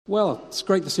Well, it's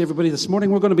great to see everybody this morning.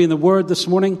 We're going to be in the Word this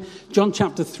morning. John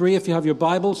chapter 3, if you have your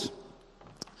Bibles.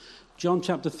 John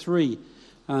chapter 3.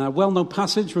 Well-known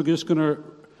passage. We're just going to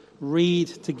read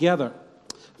together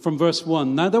from verse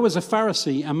 1. Now there was a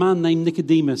Pharisee, a man named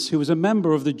Nicodemus, who was a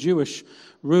member of the Jewish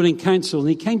ruling council. And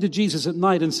he came to Jesus at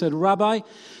night and said, Rabbi,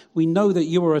 we know that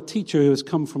you are a teacher who has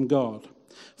come from God.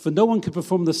 For no one could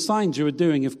perform the signs you are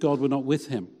doing if God were not with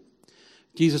him.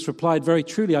 Jesus replied, very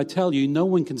truly, I tell you, no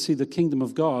one can see the kingdom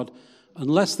of God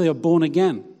unless they are born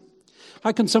again.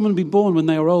 How can someone be born when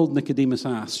they are old? Nicodemus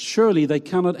asked. Surely they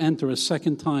cannot enter a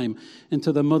second time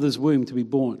into their mother's womb to be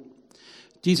born.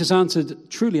 Jesus answered,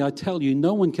 truly, I tell you,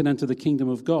 no one can enter the kingdom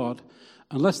of God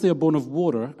unless they are born of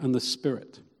water and the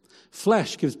Spirit.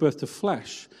 Flesh gives birth to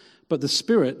flesh, but the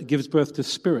Spirit gives birth to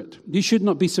spirit. You should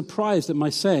not be surprised at my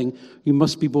saying, you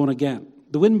must be born again.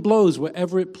 The wind blows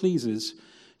wherever it pleases.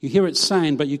 You hear its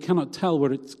sound, but you cannot tell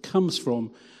where it comes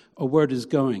from or where it is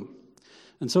going.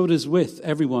 And so it is with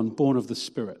everyone born of the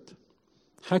Spirit.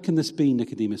 How can this be?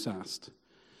 Nicodemus asked.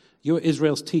 You are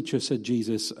Israel's teacher, said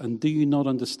Jesus, and do you not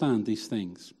understand these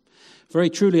things?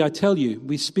 Very truly, I tell you,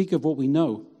 we speak of what we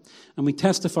know, and we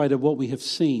testify of what we have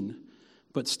seen,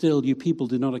 but still you people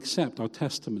do not accept our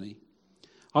testimony.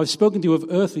 I've spoken to you of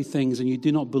earthly things, and you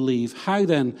do not believe. How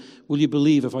then will you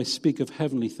believe if I speak of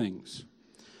heavenly things?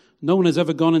 No one has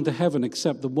ever gone into heaven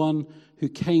except the one who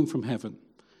came from heaven,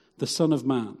 the Son of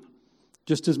Man.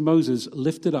 Just as Moses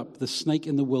lifted up the snake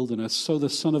in the wilderness, so the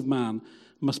Son of Man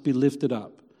must be lifted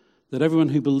up, that everyone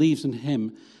who believes in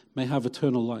him may have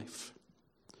eternal life.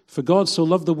 For God so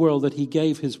loved the world that he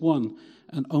gave his one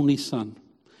and only Son,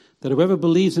 that whoever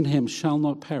believes in him shall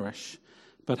not perish,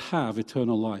 but have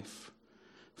eternal life.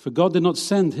 For God did not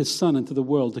send his Son into the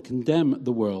world to condemn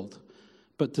the world,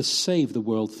 but to save the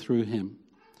world through him.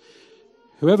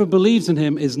 Whoever believes in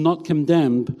him is not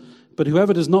condemned, but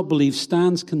whoever does not believe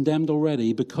stands condemned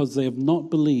already because they have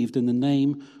not believed in the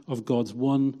name of God's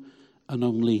one and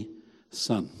only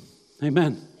Son.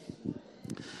 Amen.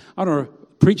 I want to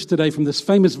preach today from this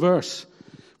famous verse.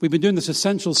 We've been doing this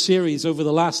essential series over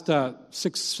the last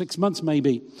six months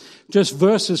maybe. Just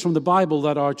verses from the Bible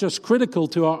that are just critical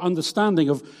to our understanding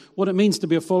of what it means to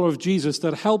be a follower of Jesus,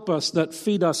 that help us, that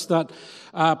feed us, that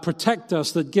protect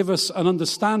us, that give us an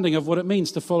understanding of what it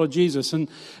means to follow Jesus. And,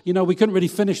 you know, we couldn't really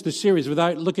finish the series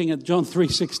without looking at John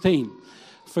 3:16.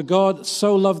 For God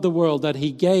so loved the world that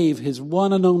he gave his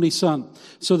one and only Son,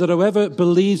 so that whoever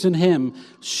believes in him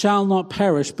shall not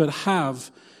perish but have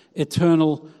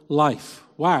eternal life.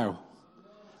 Wow.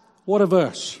 What a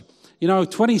verse. You know,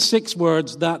 26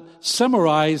 words that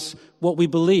summarize what we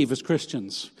believe as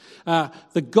Christians.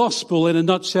 The gospel in a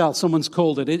nutshell, someone's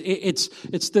called it. It's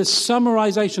this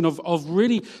summarization of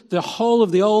really the whole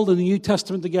of the Old and the New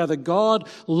Testament together. God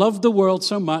loved the world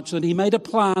so much that he made a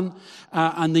plan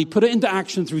and he put it into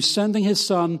action through sending his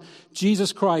Son,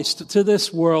 Jesus Christ, to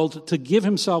this world to give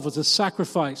himself as a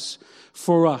sacrifice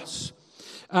for us.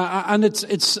 And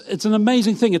it's an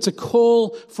amazing thing. It's a call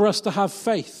for us to have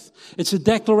faith. It's a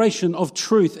declaration of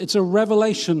truth. It's a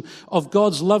revelation of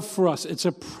God's love for us. It's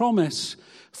a promise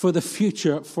for the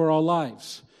future for our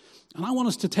lives. And I want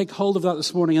us to take hold of that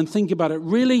this morning and think about it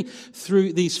really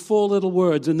through these four little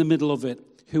words in the middle of it.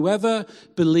 Whoever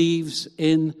believes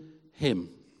in him.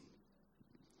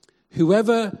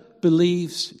 Whoever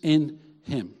believes in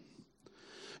him.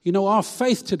 You know, our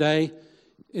faith today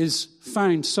is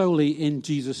found solely in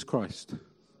Jesus Christ.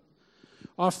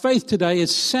 Our faith today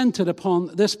is centered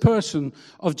upon this person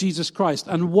of Jesus Christ.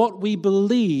 And what we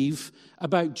believe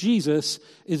about Jesus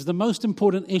is the most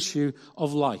important issue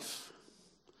of life.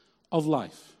 Of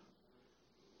life.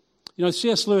 You know,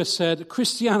 C.S. Lewis said,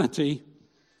 Christianity,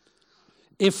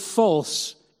 if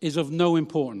false, is of no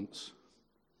importance.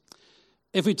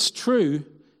 If it's true,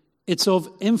 it's of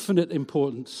infinite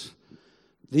importance.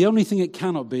 The only thing it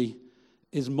cannot be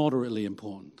is moderately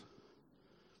important.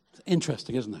 It's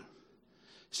interesting, isn't it?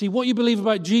 See, what you believe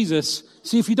about Jesus,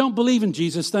 if you don't believe in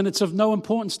Jesus, then it's of no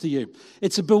importance to you.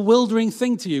 It's a bewildering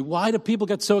thing to you. Why do people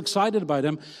get so excited about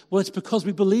him? Well, it's because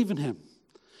we believe in him.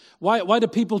 Why do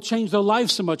people change their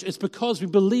lives so much? It's because we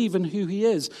believe in who he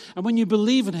is. And when you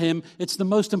believe in him, it's the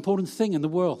most important thing in the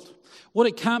world. What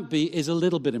it can't be is a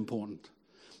little bit important.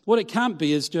 What it can't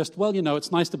be is just, well, you know,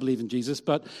 it's nice to believe in Jesus,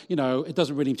 but, you know, it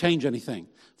doesn't really change anything.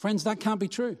 Friends, that can't be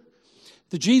true.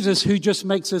 The Jesus who just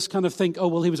makes us kind of think, oh,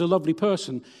 well, he was a lovely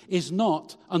person, is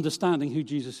not understanding who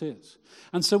Jesus is.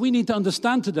 And so we need to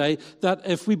understand today that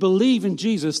if we believe in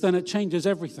Jesus, then it changes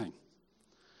everything.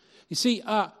 You see,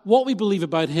 what we believe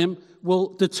about him will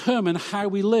determine how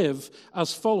we live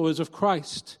as followers of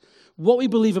Christ. What we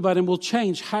believe about him will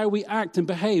change how we act and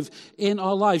behave in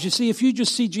our lives. You see, if you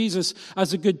just see Jesus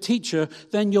as a good teacher,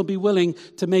 then you'll be willing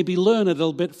to maybe learn a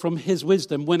little bit from his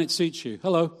wisdom when it suits you.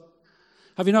 Hello?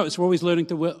 Have you noticed we're always willing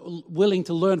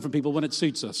to learn from people when it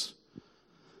suits us,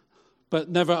 but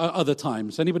never at other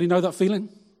times? Anybody know that feeling?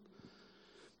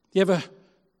 You ever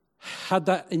had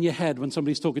that in your head when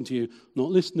somebody's talking to you? Not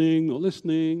listening, not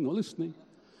listening, not listening.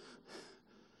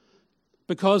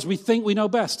 Because we think we know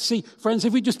best. See, friends,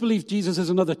 if we just believe Jesus is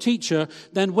another teacher,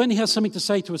 then when he has something to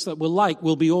say to us that we'll like,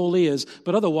 we'll be all ears,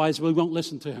 but otherwise we won't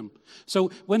listen to him. So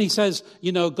when he says,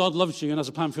 God loves you and has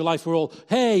a plan for your life, we're all,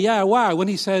 hey, yeah, wow. When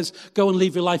he says, go and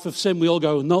leave your life of sin, we all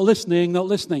go, not listening, not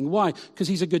listening. Why? Because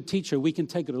he's a good teacher. We can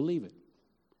take it or leave it.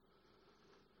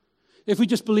 If we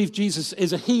just believe Jesus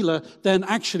is a healer, then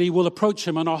actually we'll approach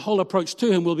him, and our whole approach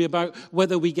to him will be about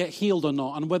whether we get healed or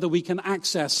not and whether we can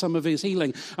access some of his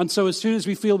healing. And so as soon as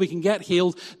we feel we can get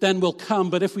healed, then we'll come.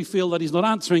 But if we feel that he's not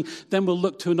answering, then we'll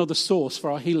look to another source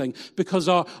for our healing, because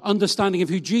our understanding of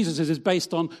who Jesus is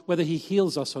based on whether he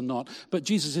heals us or not. But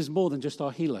Jesus is more than just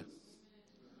our healer.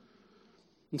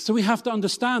 And so we have to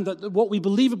understand that what we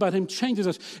believe about him changes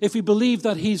us. If we believe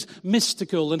that he's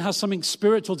mystical and has something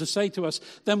spiritual to say to us,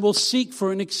 then we'll seek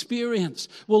for an experience.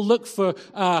 We'll look for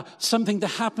something to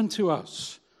happen to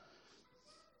us.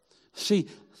 See,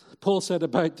 Paul said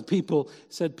about the people,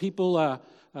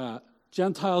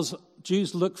 Gentiles,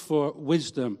 Jews look for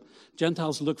wisdom.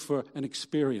 Gentiles look for an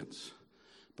experience.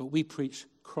 But we preach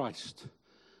Christ,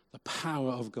 the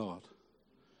power of God.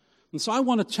 And so I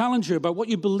want to challenge you about what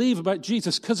you believe about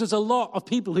Jesus, because there's a lot of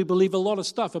people who believe a lot of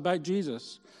stuff about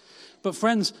Jesus. But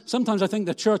friends, sometimes I think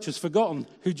the church has forgotten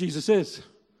who Jesus is.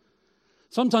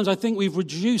 Sometimes I think we've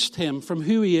reduced him from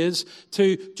who he is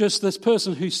to just this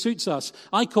person who suits us.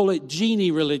 I call it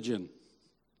genie religion.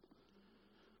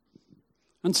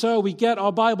 And so we get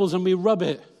our Bibles and we rub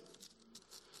it.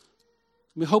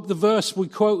 We hope the verse we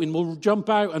quote in will jump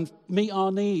out and meet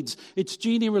our needs. It's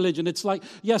genie religion. It's like,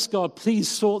 yes, God, please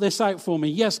sort this out for me.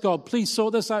 Yes, God, please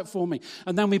sort this out for me.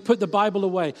 And then we put the Bible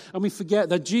away and we forget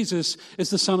that Jesus is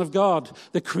the Son of God,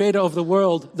 the creator of the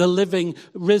world, the living,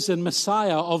 risen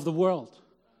Messiah of the world.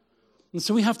 And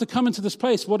so we have to come into this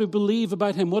place. What do we believe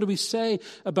about him? What do we say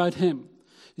about him?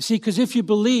 You see, because if you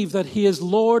believe that he is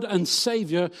Lord and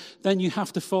Savior, then you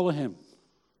have to follow him.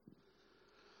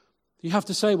 You have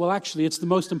to say, well, actually, it's the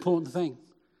most important thing.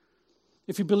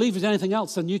 If you believe in anything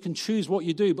else, then you can choose what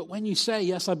you do. But when you say,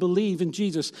 yes, I believe in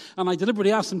Jesus, and I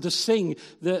deliberately asked them to sing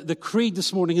the creed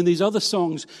this morning and these other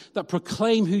songs that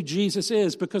proclaim who Jesus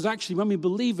is, because actually when we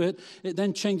believe it, it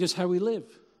then changes how we live.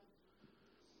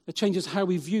 It changes how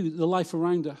we view the life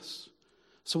around us.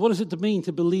 So what does it mean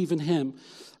to believe in him?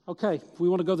 Okay, we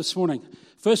want to go this morning.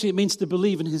 Firstly, it means to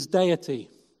believe in his deity,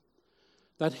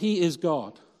 that he is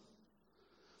God.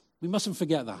 We mustn't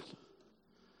forget that.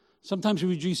 Sometimes we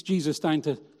reduce Jesus down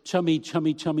to chummy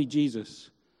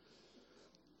Jesus.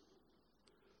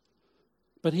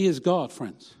 But he is God,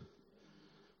 friends.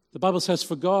 The Bible says,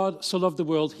 for God so loved the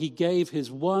world, he gave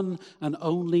his one and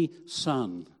only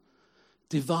Son,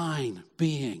 divine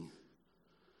being,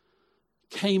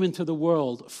 came into the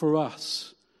world for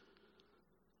us.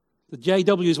 The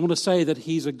JWs want to say that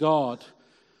he's a God.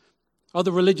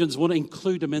 Other religions want to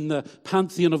include him in the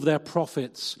pantheon of their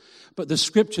prophets. But the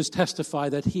scriptures testify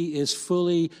that he is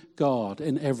fully God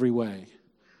in every way.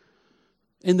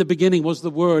 In the beginning was the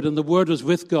Word, and the Word was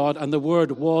with God, and the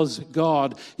Word was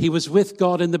God. He was with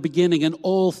God in the beginning, and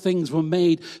all things were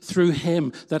made through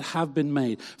him that have been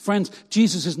made. Friends,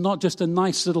 Jesus is not just a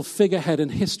nice little figurehead in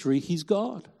history. He's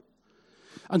God.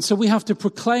 And so we have to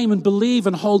proclaim and believe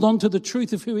and hold on to the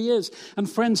truth of who he is. And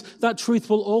friends, that truth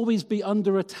will always be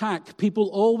under attack. People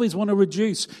always want to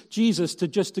reduce Jesus to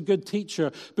just a good teacher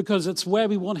because it's where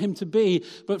we want him to be.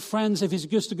 But friends, if he's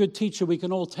just a good teacher, we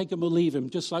can all take him or leave him,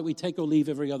 just like we take or leave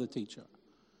every other teacher.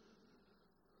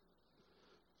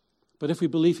 But if we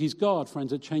believe he's God,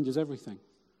 friends, it changes everything.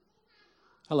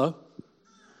 Hello?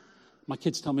 My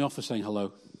kids tell me off for saying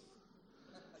hello.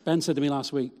 Ben said to me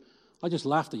last week, I just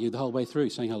laughed at you the whole way through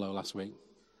saying hello last week.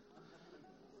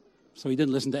 So he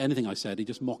didn't listen to anything I said. He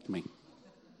just mocked me.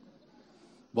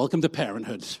 Welcome to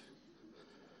parenthood.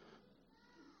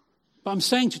 But I'm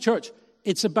saying to church,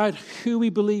 it's about who we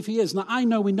believe he is. Now, I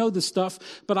know we know this stuff,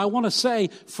 but I want to say,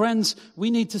 friends, we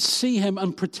need to see him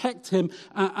and protect him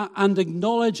and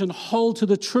acknowledge and hold to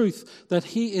the truth that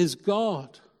he is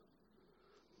God.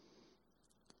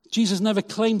 Jesus never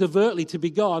claimed overtly to be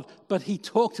God, but he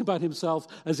talked about himself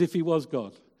as if he was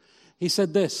God. He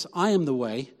said this, I am the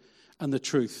way and the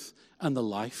truth and the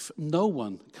life. No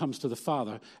one comes to the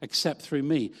Father except through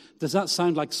me. Does that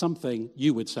sound like something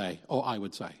you would say or I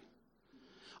would say?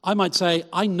 I might say,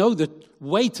 I know the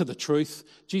way to the truth.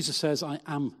 Jesus says, I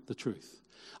am the truth.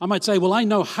 I might say, well, I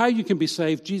know how you can be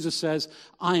saved. Jesus says,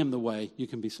 I am the way you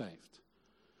can be saved.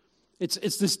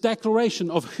 It's this declaration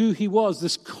of who he was,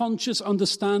 this conscious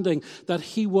understanding that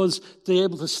he was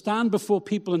able to stand before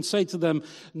people and say to them,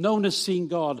 no one has seen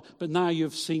God, but now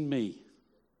you've seen me.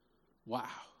 Wow.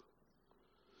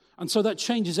 And so that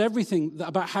changes everything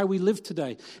about how we live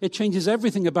today. It changes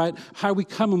everything about how we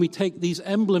come and we take these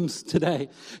emblems today.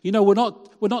 You know, we're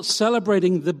not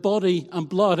celebrating the body and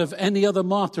blood of any other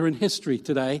martyr in history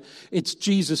today. It's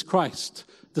Jesus Christ,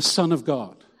 the Son of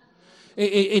God.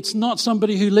 It's not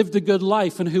somebody who lived a good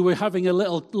life and who we're having a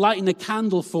little lighting a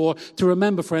candle for to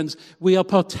remember, friends. We are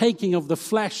partaking of the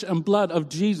flesh and blood of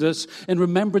Jesus in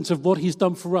remembrance of what he's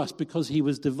done for us because he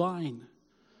was divine.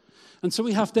 And so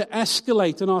we have to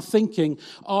escalate in our thinking,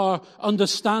 our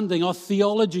understanding, our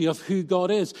theology of who God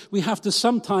is. We have to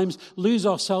sometimes lose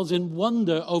ourselves in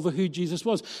wonder over who Jesus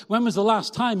was. When was the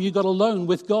last time you got alone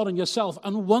with God and yourself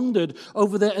and wondered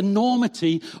over the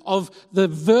enormity of the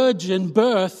virgin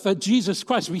birth that Jesus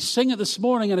Christ? We sing it this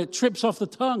morning and it trips off the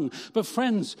tongue. But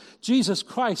friends, Jesus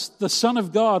Christ, the Son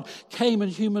of God, came in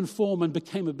human form and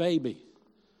became a baby.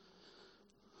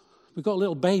 We've got a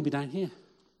little baby down here.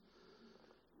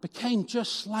 Became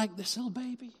just like this little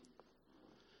baby.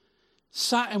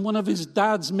 Sat in one of his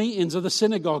dad's meetings of the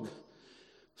synagogue,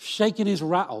 shaking his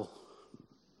rattle.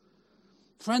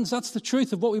 Friends, that's the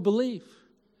truth of what we believe.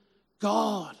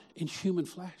 God in human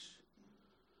flesh.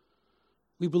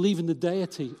 We believe in the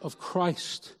deity of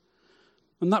Christ.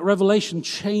 And that revelation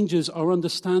changes our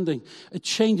understanding. It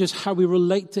changes how we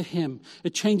relate to him.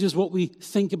 It changes what we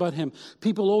think about him.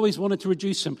 People always wanted to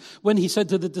reduce him. When he said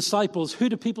to the disciples, who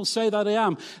do people say that I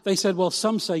am? They said, well,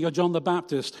 some say you're John the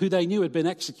Baptist, who they knew had been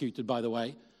executed, by the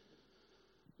way.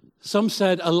 Some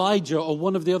said Elijah or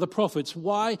one of the other prophets.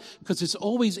 Why? Because it's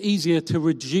always easier to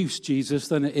reduce Jesus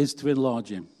than it is to enlarge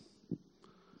him.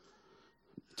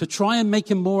 To try and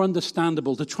make him more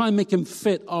understandable, to try and make him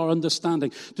fit our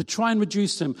understanding, to try and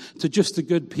reduce him to just the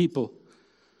good people.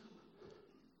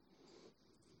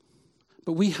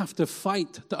 But we have to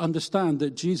fight to understand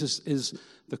that Jesus is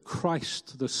the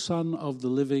Christ, the Son of the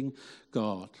living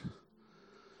God.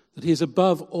 That he is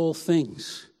above all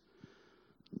things.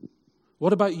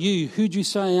 What about you? Who do you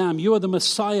say I am? You are the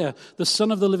Messiah, the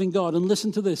Son of the living God. And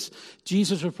listen to this.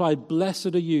 Jesus replied,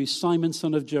 blessed are you, Simon,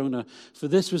 son of Jonah, for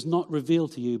this was not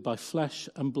revealed to you by flesh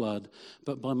and blood,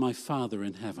 but by my Father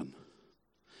in heaven.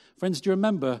 Friends, do you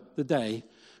remember the day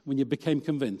when you became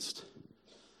convinced?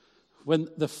 When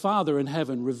the Father in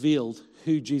heaven revealed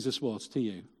who Jesus was to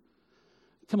you?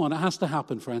 Come on, it has to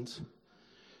happen, friends.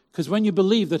 Because when you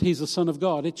believe that he's the Son of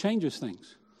God, it changes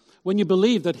things. When you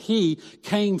believe that he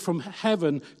came from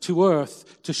heaven to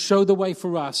earth to show the way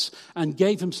for us and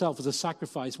gave himself as a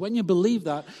sacrifice, when you believe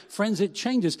that, friends, it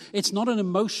changes. It's not an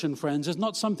emotion, friends. It's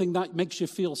not something that makes you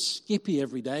feel skippy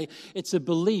every day. It's a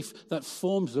belief that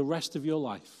forms the rest of your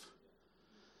life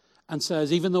and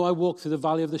says, even though I walk through the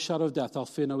valley of the shadow of death, I'll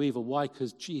fear no evil. Why?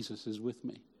 Because Jesus is with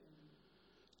me.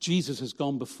 Jesus has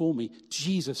gone before me.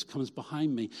 Jesus comes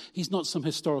behind me. He's not some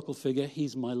historical figure.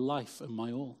 He's my life and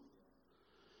my all.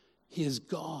 He is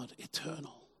God,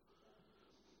 eternal.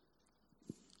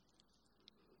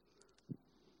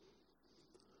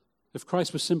 If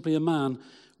Christ was simply a man,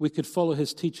 we could follow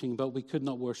his teaching, but we could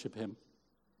not worship him.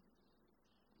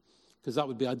 Because that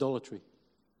would be idolatry.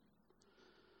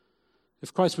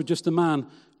 If Christ were just a man,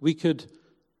 we could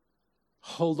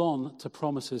hold on to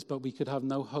promises, but we could have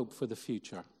no hope for the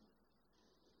future.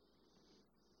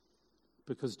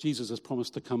 Because Jesus has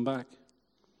promised to come back.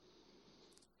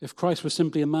 If Christ was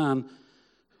simply a man,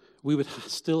 we would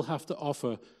still have to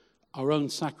offer our own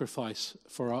sacrifice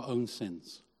for our own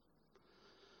sins.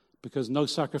 Because no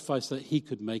sacrifice that he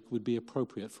could make would be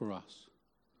appropriate for us.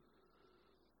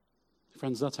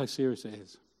 Friends, that's how serious it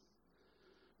is.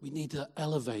 We need to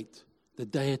elevate the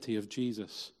deity of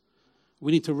Jesus.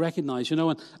 We need to recognize,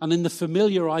 and in the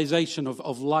familiarization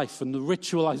of life and the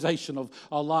ritualization of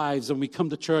our lives, and we come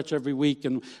to church every week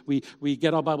and we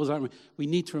get our Bibles out, we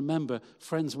need to remember,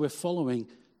 friends, we're following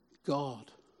God.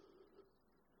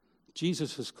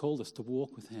 Jesus has called us to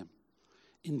walk with him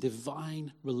in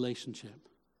divine relationship.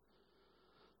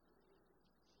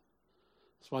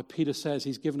 That's why Peter says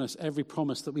he's given us every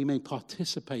promise that we may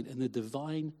participate in the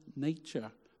divine nature.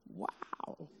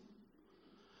 Wow.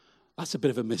 That's a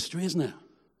bit of a mystery, isn't it?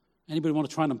 Anybody want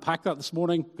to try and unpack that this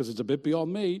morning? Because it's a bit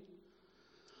beyond me.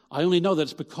 I only know that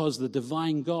it's because the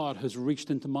divine God has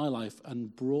reached into my life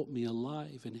and brought me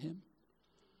alive in him.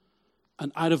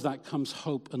 And out of that comes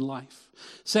hope and life.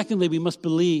 Secondly, we must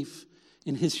believe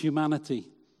in his humanity.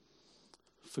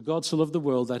 For God so loved the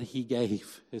world that he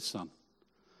gave his Son.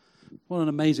 What an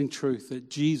amazing truth that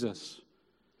Jesus,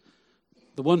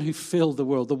 the one who filled the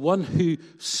world, the one who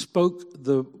spoke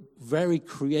the very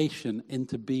creation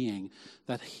into being,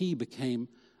 that he became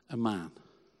a man.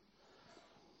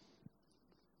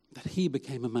 That he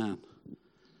became a man.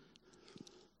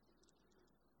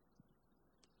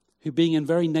 Who being in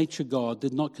very nature God,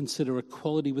 did not consider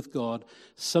equality with God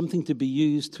something to be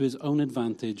used to his own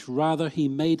advantage. Rather, he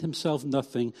made himself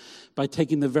nothing by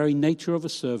taking the very nature of a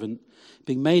servant,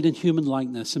 being made in human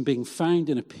likeness, and being found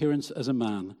in appearance as a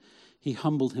man. He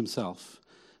humbled himself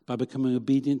by becoming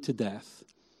obedient to death,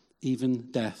 even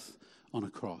death on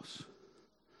a cross.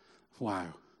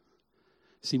 Wow.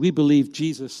 See, we believe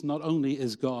Jesus not only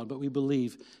is God, but we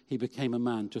believe he became a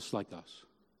man just like us.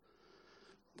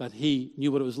 That he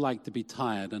knew what it was like to be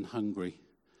tired and hungry.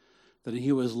 That he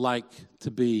knew what it was like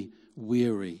to be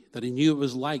weary. That he knew what it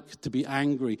was like to be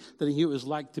angry. That he knew what it was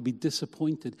like to be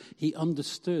disappointed. He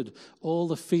understood all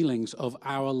the feelings of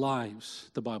our lives,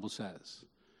 the Bible says.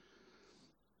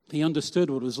 He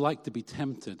understood what it was like to be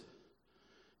tempted.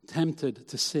 Tempted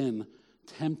to sin.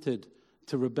 Tempted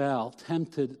to rebel.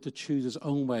 Tempted to choose his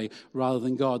own way rather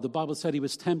than God. The Bible said he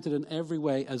was tempted in every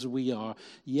way as we are,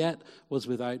 yet was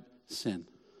without sin.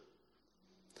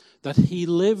 That he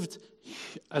lived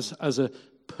as a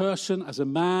person, as a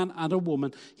man and a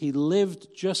woman. He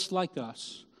lived just like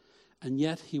us, and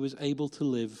yet he was able to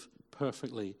live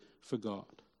perfectly for God.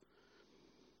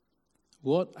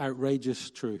 What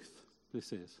outrageous truth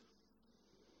this is.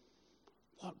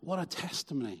 What a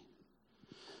testimony.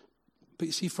 But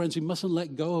you see, friends, we mustn't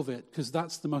let go of it, because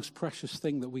that's the most precious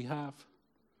thing that we have.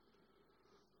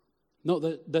 Not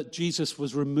that Jesus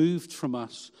was removed from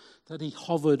us, that he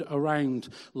hovered around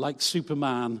like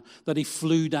Superman, that he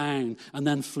flew down and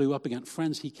then flew up again.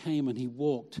 Friends, he came and he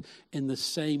walked in the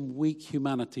same weak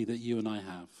humanity that you and I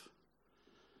have.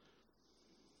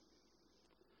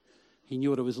 He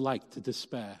knew what it was like to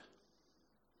despair.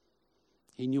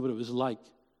 He knew what it was like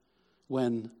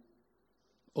when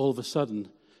all of a sudden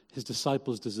his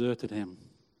disciples deserted him.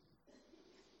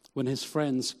 When his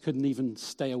friends couldn't even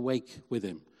stay awake with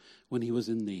him when he was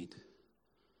in need.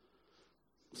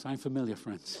 Sound familiar,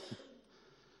 friends?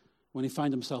 When he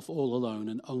found himself all alone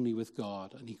and only with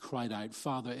God, and he cried out,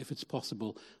 Father, if it's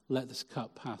possible, let this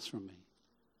cup pass from me.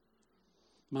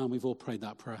 Man, we've all prayed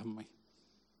that prayer, haven't we?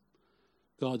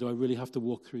 God, do I really have to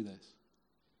walk through this?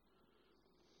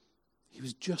 He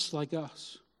was just like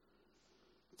us.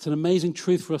 It's an amazing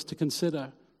truth for us to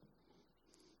consider.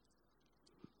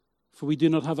 For we do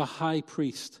not have a high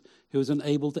priest who is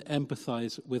unable to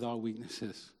empathize with our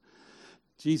weaknesses.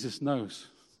 Jesus knows.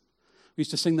 We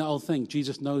used to sing that old thing,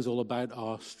 Jesus knows all about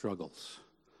our struggles.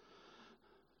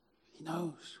 He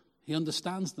knows. He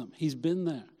understands them. He's been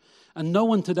there. And no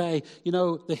one today,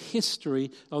 the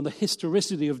history or the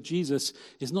historicity of Jesus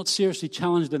is not seriously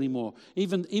challenged anymore.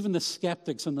 Even the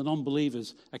skeptics and the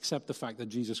non-believers accept the fact that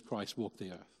Jesus Christ walked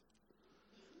the earth.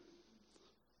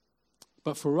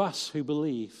 But for us who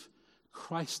believe,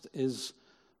 Christ is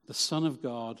the Son of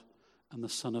God and the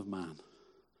Son of Man.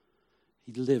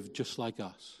 He lived just like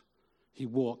us. He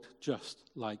walked just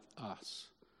like us.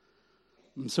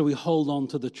 And so we hold on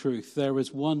to the truth. There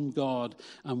is one God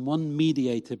and one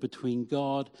mediator between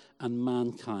God and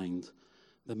mankind,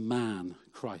 the man,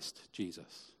 Christ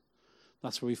Jesus.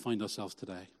 That's where we find ourselves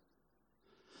today.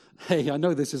 Hey, I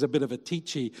know this is a bit of a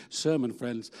teachy sermon,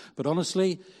 friends, but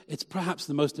honestly, it's perhaps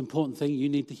the most important thing you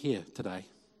need to hear today.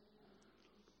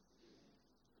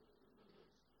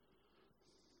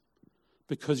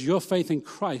 Because your faith in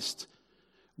Christ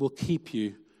will keep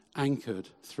you anchored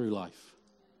through life.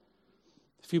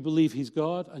 If you believe he's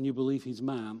God and you believe he's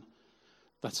man,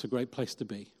 that's a great place to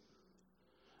be.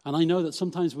 And I know that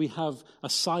sometimes we have a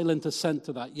silent assent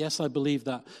to that. Yes, I believe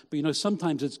that. But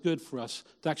sometimes it's good for us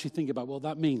to actually think about what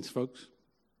that means, folks.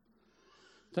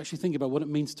 To actually think about what it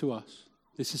means to us.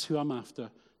 This is who I'm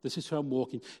after. This is who I'm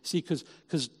walking. See,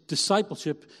 because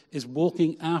discipleship is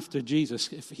walking after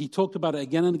Jesus. If he talked about it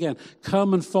again and again.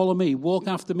 Come and follow me. Walk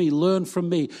after me. Learn from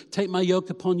me. Take my yoke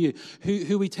upon you.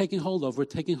 Who are we taking hold of? We're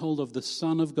taking hold of the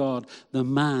Son of God, the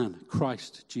man,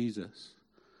 Christ Jesus.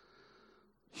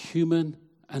 Human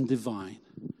and divine.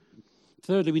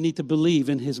 Thirdly, we need to believe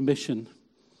in his mission.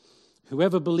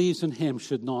 Whoever believes in him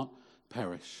should not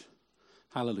perish.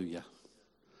 Hallelujah.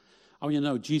 I want you to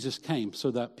know Jesus came so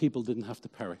that people didn't have to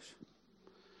perish.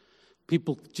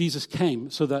 Jesus came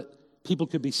so that people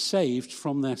could be saved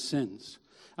from their sins.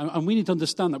 And we need to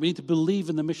understand that. We need to believe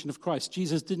in the mission of Christ.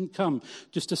 Jesus didn't come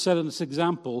just to set us an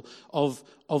example of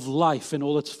life in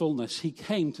all its fullness. He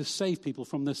came to save people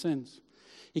from their sins.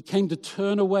 He came to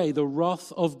turn away the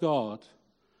wrath of God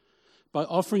by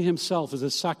offering himself as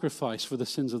a sacrifice for the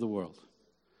sins of the world.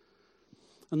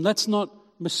 And let's not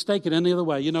mistake it any other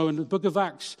way. You know, in the book of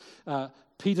Acts,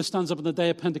 Peter stands up on the day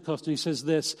of Pentecost and he says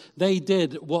this: they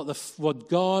did what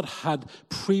God had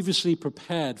previously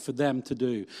prepared for them to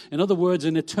do. In other words,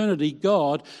 in eternity,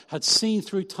 God had seen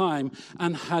through time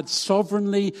and had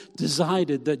sovereignly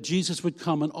decided that Jesus would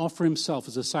come and offer himself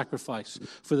as a sacrifice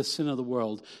for the sin of the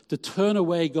world, to turn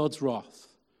away God's wrath.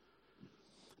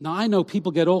 Now, I know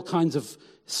people get all kinds of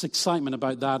excitement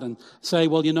about that and say,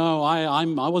 well, you know, I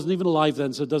wasn't even alive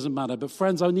then, so it doesn't matter. But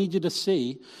friends, I need you to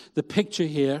see the picture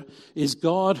here is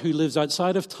God who lives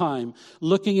outside of time,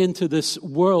 looking into this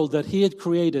world that he had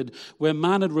created where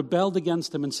man had rebelled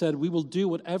against him and said, we will do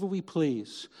whatever we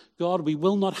please. God, we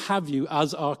will not have you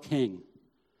as our king.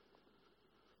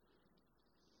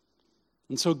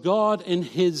 And so God, in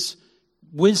his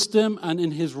wisdom and in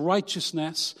his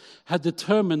righteousness, had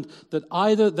determined that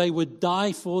either they would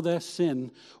die for their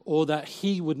sin or that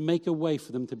he would make a way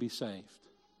for them to be saved.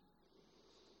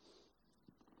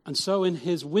 And so in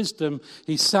his wisdom,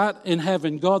 he sat in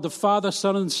heaven, God the Father,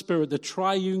 Son, and Spirit, the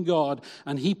triune God,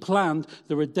 and he planned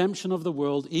the redemption of the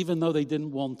world even though they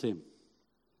didn't want him.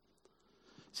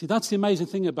 See, that's the amazing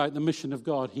thing about the mission of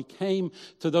God. He came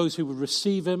to those who would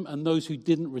receive him and those who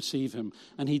didn't receive him,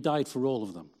 and he died for all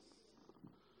of them.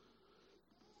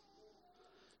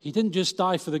 He didn't just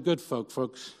die for the good folk,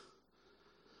 folks,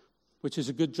 which is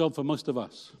a good job for most of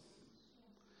us.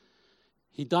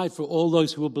 He died for all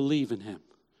those who will believe in him,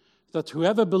 that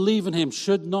whoever believe in him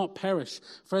should not perish.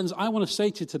 Friends, I want to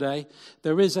say to you today,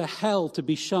 there is a hell to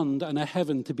be shunned and a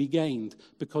heaven to be gained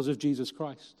because of Jesus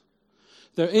Christ.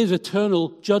 There is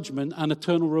eternal judgment and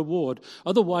eternal reward.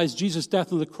 Otherwise, Jesus'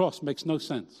 death on the cross makes no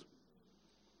sense.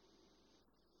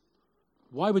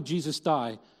 Why would Jesus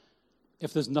die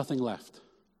if there's nothing left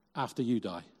after you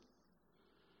die?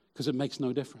 Because it makes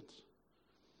no difference.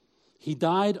 He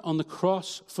died on the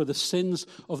cross for the sins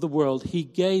of the world. He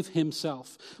gave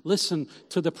himself. Listen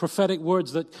to the prophetic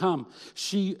words that come.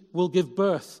 She will give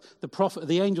birth. The prophet,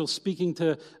 the angel speaking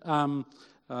to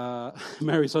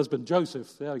Mary's husband,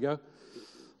 Joseph. There we go.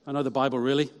 I know the Bible,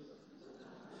 really.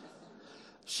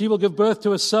 She will give birth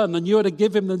to a son, and you are to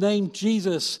give him the name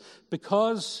Jesus,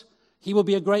 because he will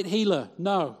be a great healer.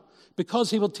 No. Because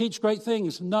he will teach great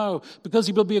things? No. Because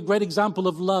he will be a great example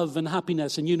of love and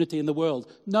happiness and unity in the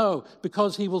world? No.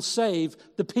 Because he will save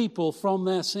the people from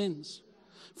their sins.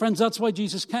 Friends, that's why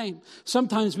Jesus came.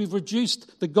 Sometimes we've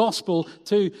reduced the gospel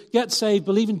to get saved,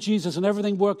 believe in Jesus, and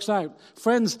everything works out.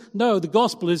 Friends, no, the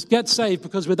gospel is get saved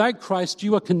because without Christ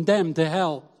you are condemned to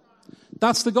hell.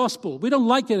 That's the gospel. We don't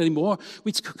like it anymore.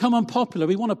 It's become unpopular.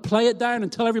 We want to play it down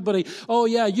and tell everybody, oh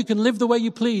yeah, you can live the way you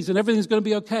please and everything's going to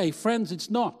be okay. Friends, it's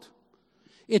not.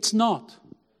 It's not.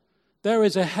 There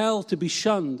is a hell to be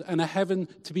shunned and a heaven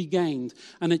to be gained.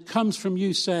 And it comes from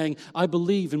you saying, I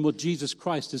believe in what Jesus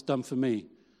Christ has done for me.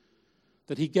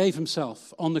 That he gave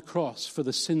himself on the cross for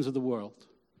the sins of the world.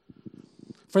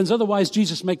 Friends, otherwise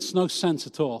Jesus makes no sense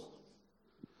at all.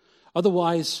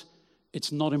 Otherwise,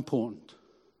 it's not important.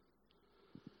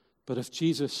 But if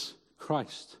Jesus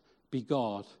Christ be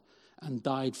God and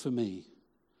died for me,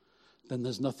 then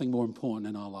there's nothing more important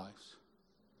in our lives.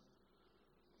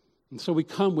 And so we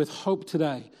come with hope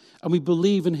today, and we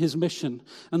believe in his mission.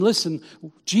 And listen,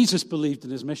 Jesus believed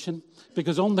in his mission,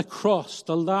 because on the cross,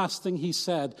 the last thing he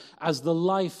said, as the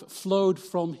life flowed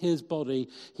from his body,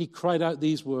 he cried out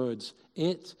these words,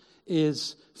 "It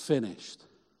is finished."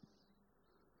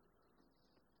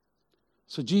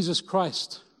 So Jesus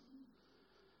Christ,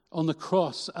 on the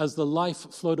cross, as the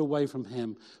life flowed away from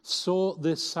him, saw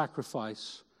this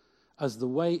sacrifice as the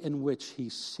way in which he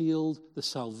sealed the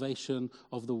salvation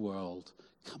of the world.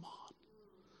 Come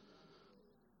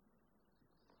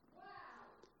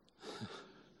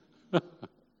on.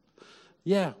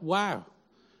 Yeah, wow.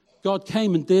 God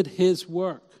came and did his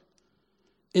work.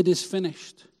 It is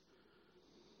finished.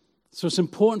 So it's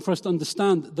important for us to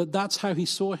understand that that's how he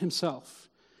saw himself.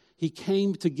 He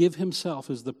came to give himself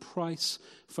as the price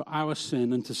for our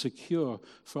sin and to secure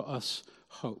for us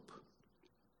hope.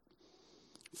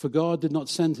 For God did not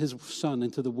send his Son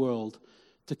into the world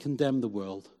to condemn the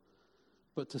world,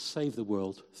 but to save the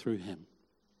world through him.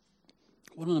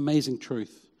 What an amazing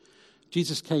truth.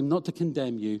 Jesus came not to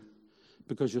condemn you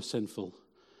because you're sinful,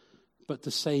 but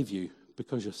to save you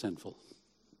because you're sinful.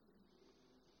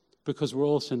 Because we're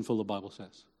all sinful, the Bible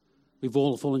says. We've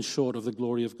all fallen short of the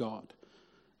glory of God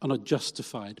and are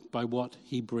justified by what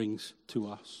he brings to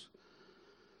us.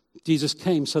 Jesus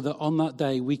came so that on that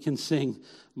day we can sing,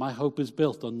 my hope is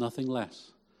built on nothing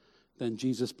less than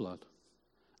Jesus' blood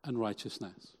and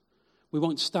righteousness. we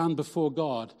won't stand before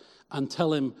God and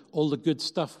tell him all the good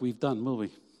stuff we've done, will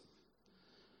we?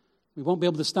 We won't be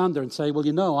able to stand there and say,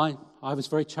 well, I was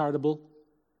very charitable.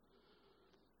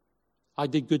 I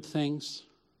did good things.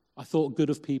 I thought good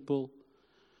of people.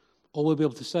 All we'll be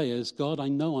able to say is, God, I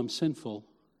know I'm sinful,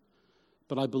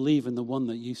 but I believe in the one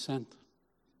that you sent,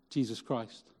 Jesus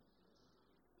Christ.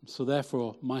 So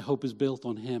therefore, my hope is built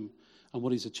on him and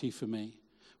what he's achieved for me.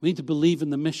 We need to believe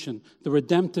in the mission, the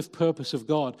redemptive purpose of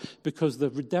God, because the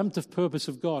redemptive purpose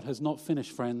of God has not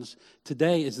finished, friends.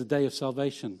 Today is the day of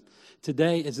salvation.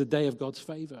 Today is the day of God's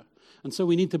favor. And so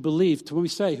we need to believe, when we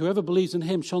say, whoever believes in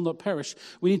him shall not perish,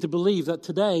 we need to believe that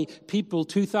today, people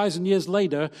 2,000 years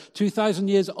later, 2,000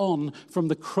 years on from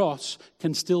the cross,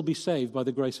 can still be saved by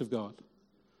the grace of God.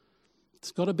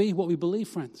 It's got to be what we believe,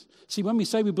 friends. See, when we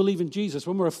say we believe in Jesus,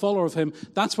 when we're a follower of him,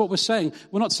 that's what we're saying.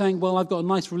 We're not saying, well, I've got a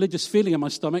nice religious feeling in my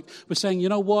stomach. We're saying, you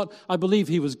know what? I believe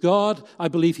he was God. I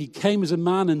believe he came as a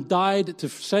man and died to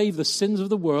save the sins of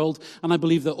the world. And I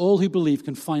believe that all who believe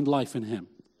can find life in him.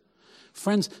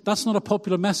 Friends, that's not a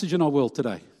popular message in our world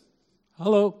today.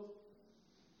 Hello?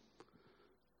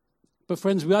 But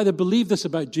friends, we either believe this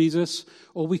about Jesus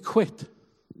or we quit.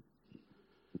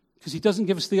 Because he doesn't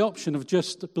give us the option of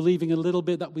just believing a little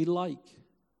bit that we like.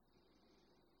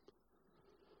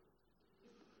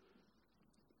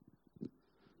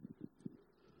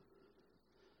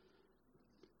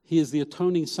 He is the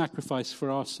atoning sacrifice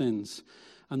for our sins,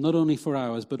 and not only for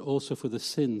ours, but also for the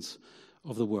sins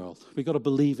of the world. We've got to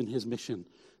believe in his mission,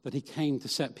 that he came to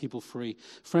set people free.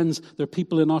 Friends, there are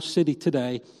people in our city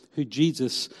today who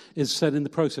Jesus is in the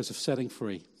process of setting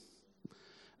free.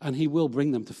 And he will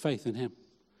bring them to faith in him.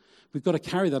 We've got to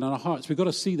carry that in our hearts. We've got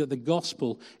to see that the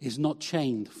gospel is not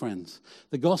chained, friends.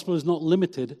 The gospel is not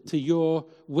limited to your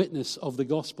witness of the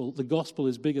gospel. The gospel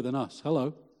is bigger than us.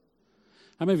 Hello?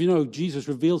 How many of you know Jesus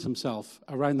reveals himself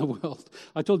around the world?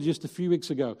 I told you just a few weeks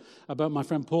ago about my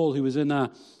friend Paul, who was in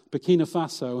Burkina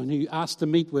Faso, and he asked to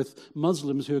meet with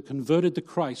Muslims who are converted to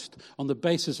Christ on the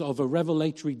basis of a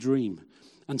revelatory dream.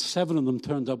 And 7 of them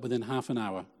turned up within half an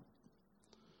hour.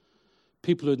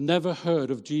 People who had never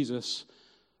heard of Jesus,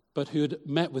 but who had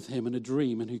met with him in a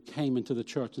dream and who came into the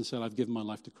church and said, I've given my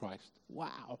life to Christ.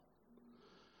 Wow.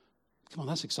 Come on,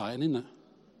 that's exciting, isn't it?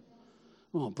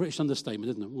 Oh, British understatement,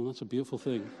 isn't it? Well, that's a beautiful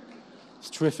thing. It's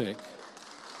terrific.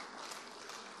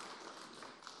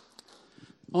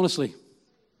 Honestly,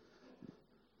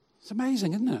 it's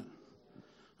amazing, isn't it?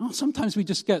 Oh, sometimes we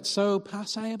just get so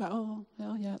passé about, oh,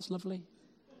 yeah, it's lovely.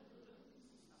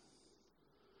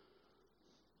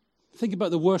 Think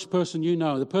about the worst person you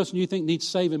know, the person you think needs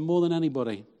saving more than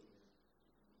anybody.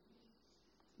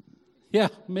 Yeah,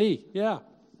 me, yeah.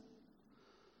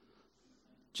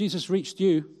 Jesus reached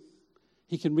you.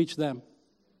 He can reach them.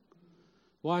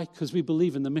 Why? Because we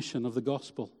believe in the mission of the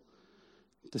gospel,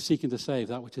 to seek and to save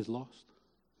that which is lost.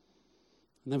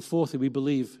 And then fourthly, we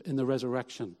believe in the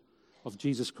resurrection of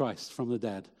Jesus Christ from the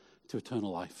dead to eternal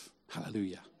life.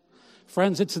 Hallelujah.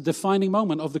 Friends, it's a defining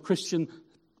moment of the Christian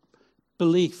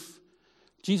belief.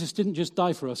 Jesus didn't just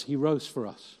die for us, he rose for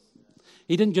us.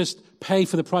 He didn't just pay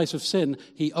for the price of sin,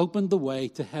 he opened the way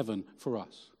to heaven for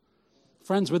us.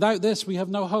 Friends, without this, we have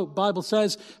no hope. Bible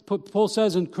says, Paul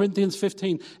says in Corinthians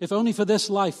 15, if only for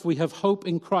this life we have hope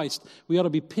in Christ, we ought to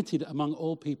be pitied among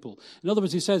all people. In other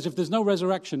words, he says, if there's no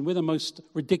resurrection, we're the most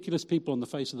ridiculous people on the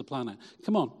face of the planet.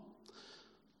 Come on.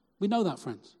 We know that,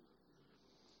 friends.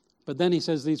 But then he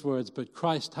says these words, but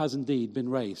Christ has indeed been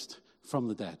raised from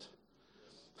the dead.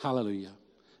 Hallelujah.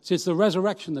 See, it's the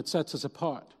resurrection that sets us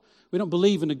apart. We don't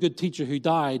believe in a good teacher who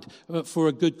died for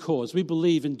a good cause. We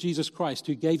believe in Jesus Christ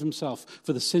who gave himself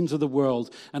for the sins of the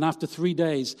world, and after 3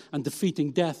 days and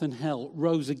defeating death and hell,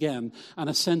 rose again and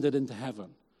ascended into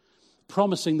heaven,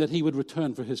 promising that he would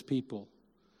return for his people.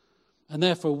 And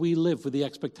therefore we live with the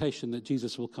expectation that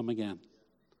Jesus will come again.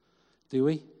 Do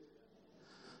we?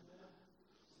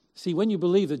 See, when you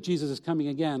believe that Jesus is coming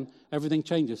again, everything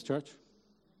changes, church.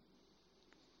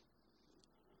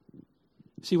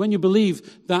 See, when you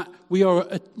believe that we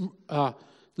are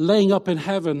laying up in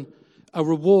heaven a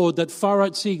reward that far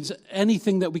exceeds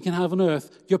anything that we can have on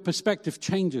earth, your perspective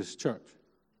changes, church.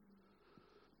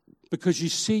 Because you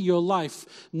see your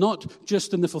life not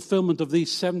just in the fulfillment of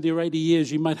these 70 or 80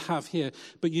 years you might have here,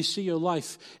 but you see your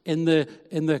life in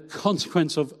the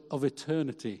consequence of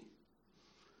eternity.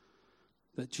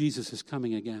 That Jesus is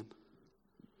coming again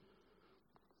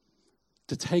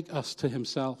to take us to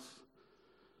himself.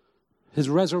 His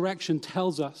resurrection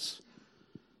tells us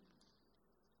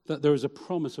that there is a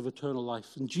promise of eternal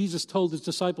life. And Jesus told his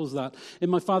disciples that, in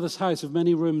my Father's house have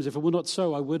many rooms. If it were not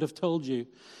so, I would have told you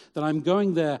that I'm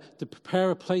going there to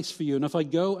prepare a place for you. And if I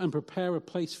go and prepare a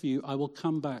place for you, I will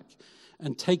come back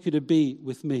and take you to be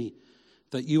with me,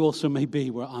 that you also may be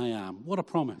where I am. What a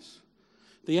promise.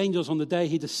 The angels, on the day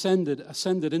he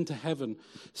ascended into heaven,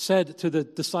 said to the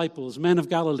disciples, men of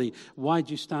Galilee, why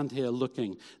do you stand here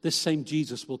looking? This same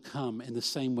Jesus will come in the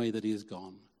same way that he is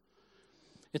gone.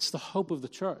 It's the hope of the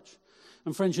church.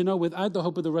 And friends, you know, without the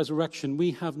hope of the resurrection,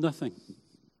 we have nothing.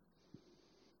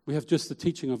 We have just the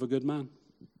teaching of a good man.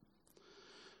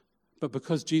 But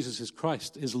because Jesus is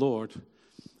Christ, is Lord,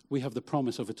 we have the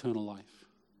promise of eternal life.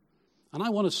 And I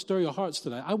want to stir your hearts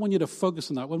today. I want you to focus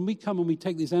on that. When we come and we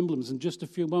take these emblems in just a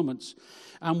few moments,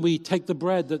 and we take the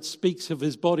bread that speaks of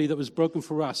his body that was broken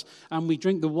for us, and we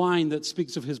drink the wine that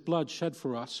speaks of his blood shed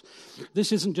for us,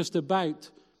 this isn't just about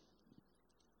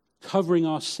covering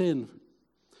our sin.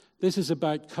 This is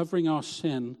about covering our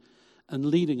sin and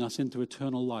leading us into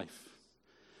eternal life,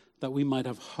 that we might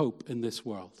have hope in this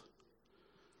world.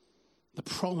 The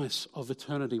promise of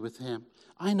eternity with him.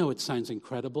 I know it sounds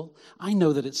incredible. I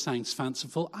know that it sounds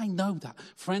fanciful. I know that.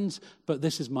 Friends, but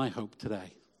this is my hope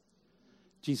today.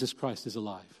 Jesus Christ is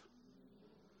alive.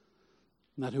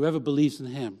 And that whoever believes in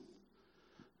him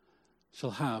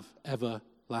shall have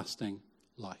everlasting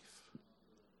life.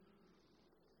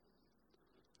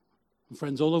 And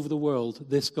friends, all over the world,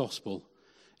 this gospel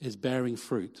is bearing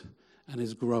fruit and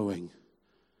is growing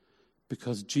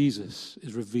because Jesus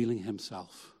is revealing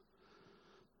himself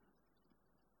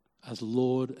as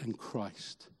Lord and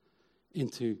Christ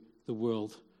into the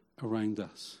world around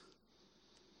us.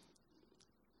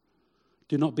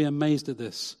 Do not be amazed at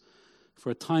this,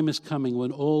 for a time is coming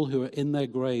when all who are in their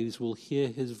graves will hear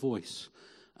his voice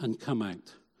and come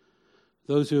out.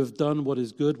 Those who have done what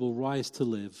is good will rise to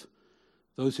live.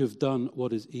 Those who have done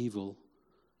what is evil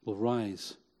will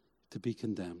rise to be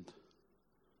condemned.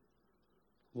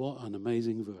 What an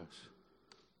amazing verse.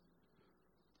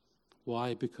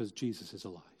 Why? Because Jesus is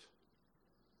alive.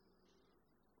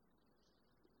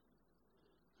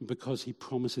 And because he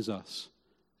promises us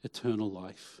eternal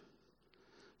life.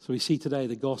 So we see today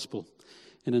the gospel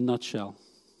in a nutshell.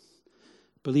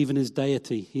 Believe in his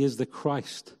deity. He is the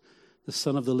Christ, the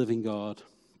Son of the living God.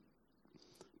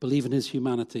 Believe in his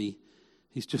humanity.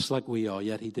 He's just like we are,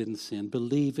 yet he didn't sin.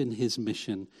 Believe in his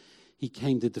mission. He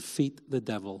came to defeat the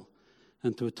devil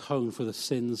and to atone for the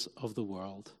sins of the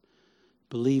world.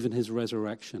 Believe in his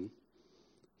resurrection.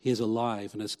 He is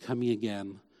alive and is coming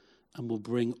again and will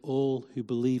bring all who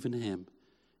believe in him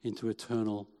into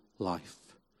eternal life.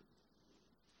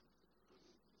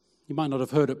 You might not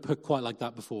have heard it put quite like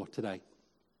that before today.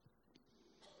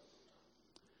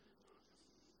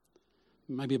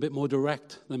 Maybe a bit more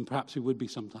direct than perhaps we would be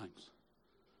sometimes.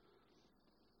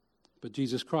 But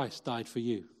Jesus Christ died for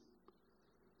you,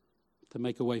 to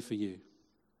make a way for you.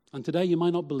 And today you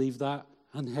might not believe that,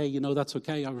 and hey, you know, that's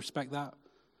okay, I respect that.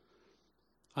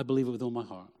 I believe it with all my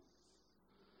heart.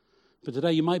 But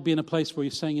today you might be in a place where you're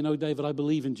saying, you know, David, I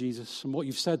believe in Jesus, and what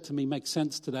you've said to me makes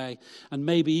sense today. And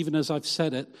maybe even as I've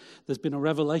said it, there's been a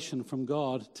revelation from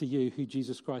God to you who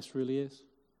Jesus Christ really is.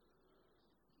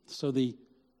 So the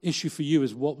issue for you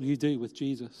is, what will you do with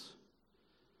Jesus?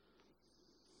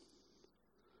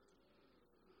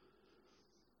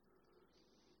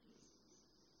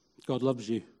 God loves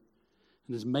you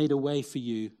and has made a way for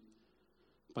you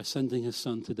by sending his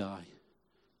son to die.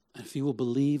 And if you will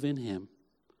believe in him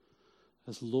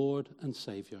as Lord and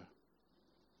Savior,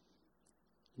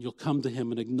 you'll come to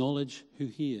him and acknowledge who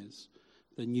he is,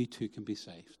 then you too can be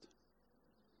saved.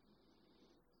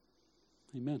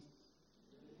 Amen.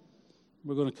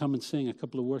 We're going to come and sing a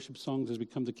couple of worship songs as we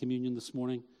come to communion this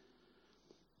morning.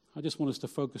 I just want us to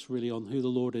focus really on who the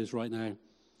Lord is right now.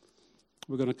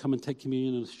 We're going to come and take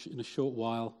communion in a short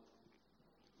while.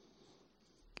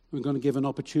 We're going to give an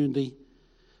opportunity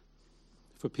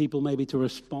for people maybe to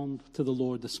respond to the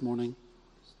Lord this morning.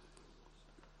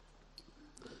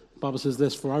 The Bible says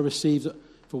this, for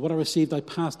what I received I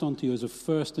passed on to you as of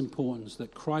first importance,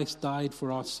 that Christ died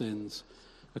for our sins,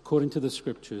 according to the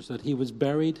Scriptures, that he was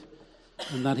buried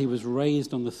and that he was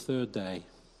raised on the third day.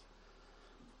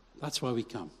 That's why we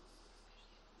come.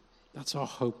 That's our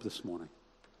hope this morning.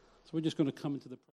 So we're just going to come into the